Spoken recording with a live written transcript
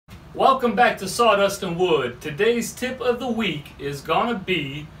Welcome back to Sawdust and Wood. Today's tip of the week is gonna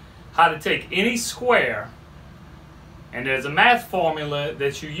be how to take any square, and there's a math formula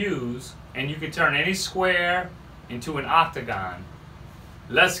that you use, and you can turn any square into an octagon.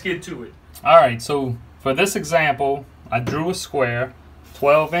 Let's get to it. Alright, so for this example, I drew a square,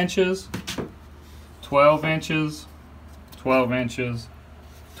 12 inches, 12 inches, 12 inches,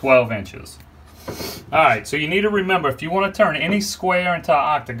 12 inches. Alright, so you need to remember, if you want to turn any square into an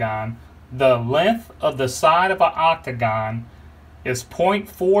octagon, the length of the side of an octagon is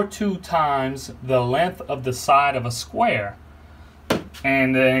 0.42 times the length of the side of a square.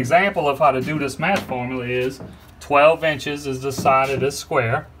 And an example of how to do this math formula is 12 inches is the side of this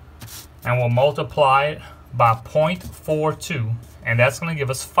square, and we'll multiply it by 0.42, and that's going to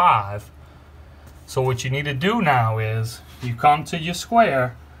give us 5. So what you need to do now is you come to your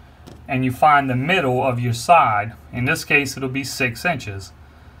square and you find the middle of your side. In this case, it'll be 6 inches.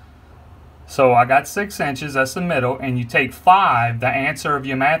 So I got 6 inches, that's the middle, and you take 5, the answer of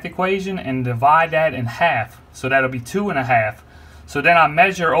your math equation, and divide that in half. So that'll be 2.5. So then I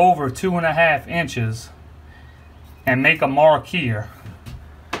measure over 2.5 inches and make a mark here.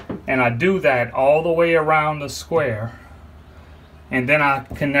 And I do that all the way around the square. And then I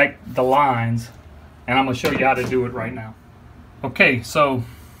connect the lines, and I'm going to show you how to do it right now. Okay, so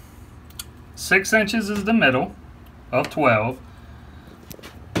 6 inches is the middle of 12.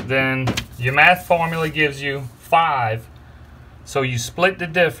 Then your math formula gives you 5. So you split the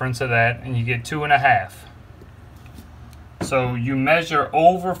difference of that and you get 2.5. So you measure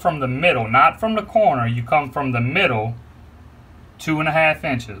over from the middle, not from the corner. You come from the middle 2.5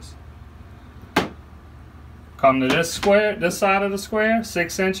 inches. Come to this square, this side of the square,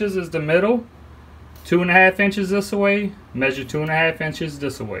 6 inches is the middle. 2.5 inches this way, measure 2.5 inches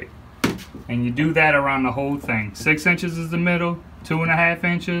this way. And you do that around the whole thing. 6 inches is the middle, 2.5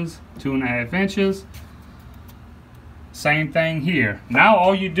 inches, 2.5 inches. Same thing here. Now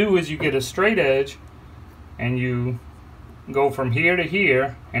all you do is you get a straight edge and you go from here to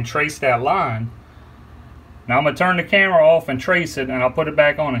here and trace that line. Now I'm going to turn the camera off and trace it, and I'll put it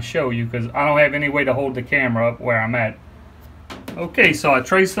back on and show you because I don't have any way to hold the camera up where I'm at. Okay, so I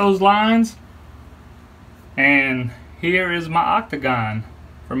trace those lines, and here is my octagon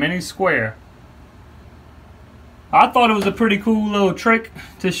from any square. I thought it was a pretty cool little trick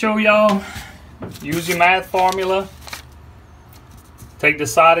to show y'all. Use your math formula. Take the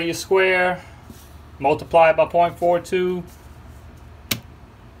side of your square, multiply it by 0.42.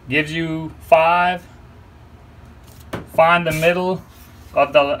 Gives you 5. Find the middle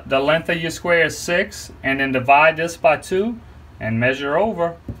of the length of your square is 6, and then divide this by 2 and measure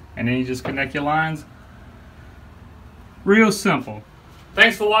over, and then you just connect your lines. Real simple.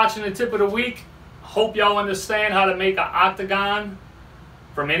 Thanks for watching the tip of the week. Hope y'all understand how to make an octagon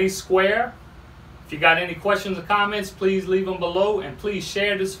from any square. If you got any questions or comments, please leave them below, and please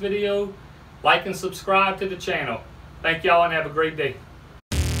share this video, like and subscribe to the channel. Thank y'all and have a great day.